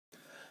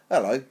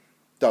Hello,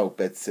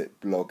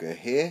 Dullbedsitblogger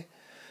here,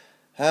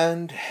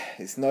 and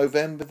it's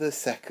November the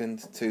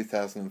 2nd,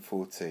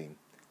 2014.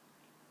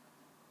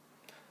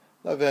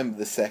 November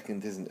the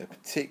 2nd isn't a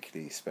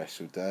particularly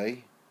special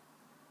day,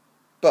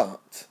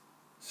 but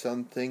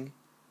something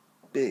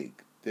big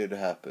did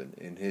happen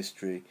in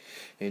history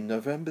in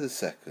November the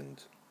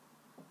 2nd,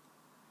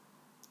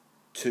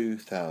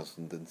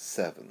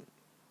 2007.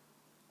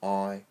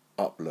 I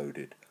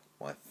uploaded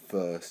my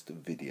first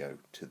video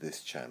to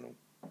this channel.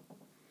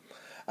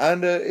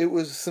 And it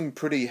was some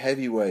pretty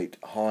heavyweight,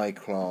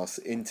 high-class,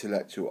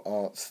 intellectual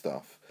art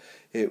stuff.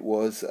 It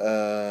was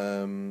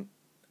a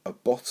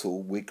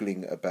bottle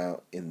wiggling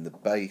about in the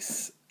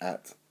bass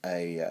at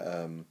a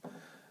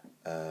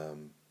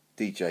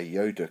DJ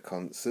Yoda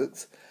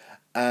concert,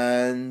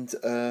 and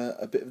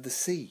a bit of the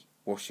sea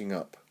washing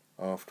up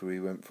after we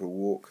went for a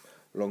walk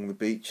along the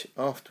beach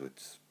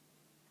afterwards.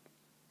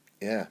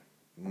 Yeah,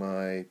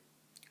 my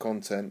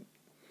content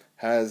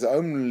has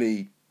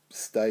only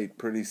stayed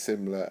pretty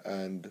similar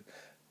and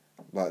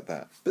like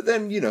that. But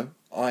then,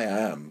 I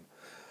am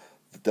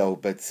the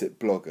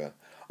Dullbedsitblogger.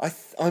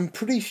 I'm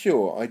pretty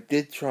sure I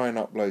did try and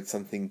upload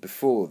something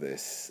before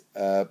this,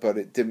 but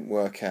it didn't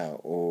work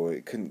out, or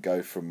it couldn't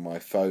go from my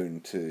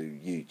phone to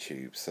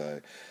YouTube.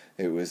 So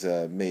it was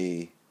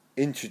me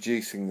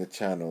introducing the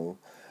channel,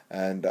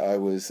 and I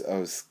was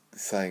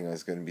saying I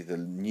was going to be the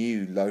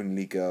new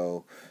lonely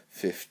girl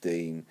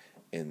 15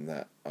 in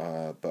that,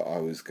 but I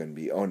was going to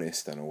be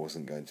honest, and I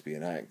wasn't going to be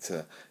an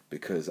actor,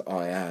 because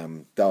I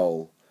am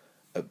dull.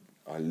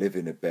 I live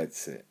in a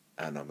bedsit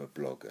and I'm a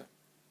blogger.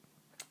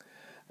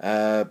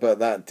 But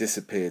that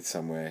disappeared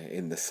somewhere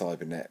in the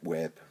cybernet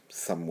web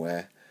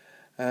somewhere,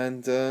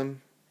 and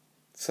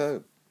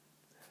so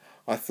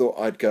I thought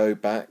I'd go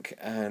back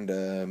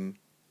and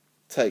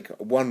take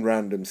one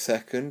random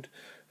second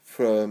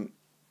from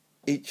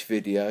each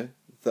video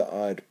that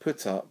I'd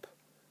put up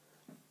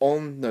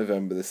on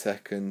November the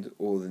 2nd,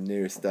 or the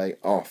nearest day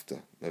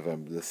after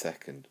November the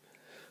 2nd.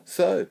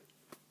 So,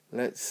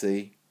 let's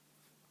see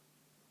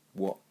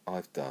what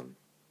I've done.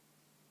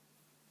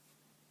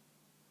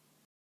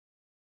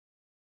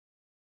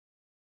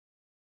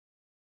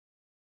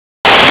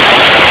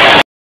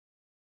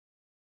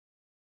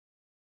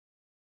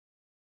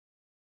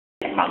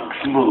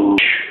 Monk's move.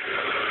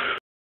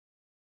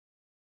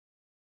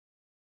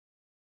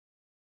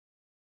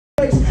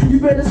 You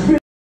better spit.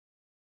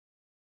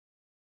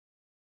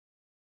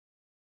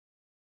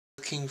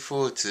 Looking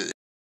forward to it.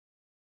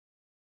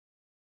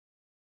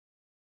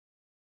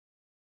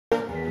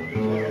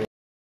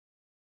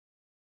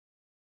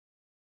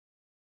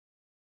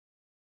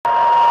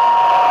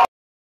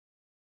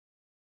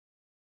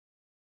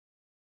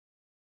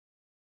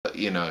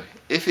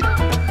 If it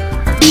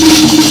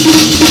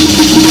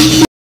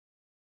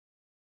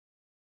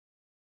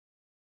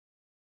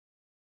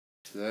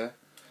there,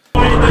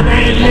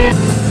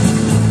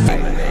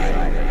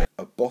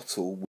 a bottle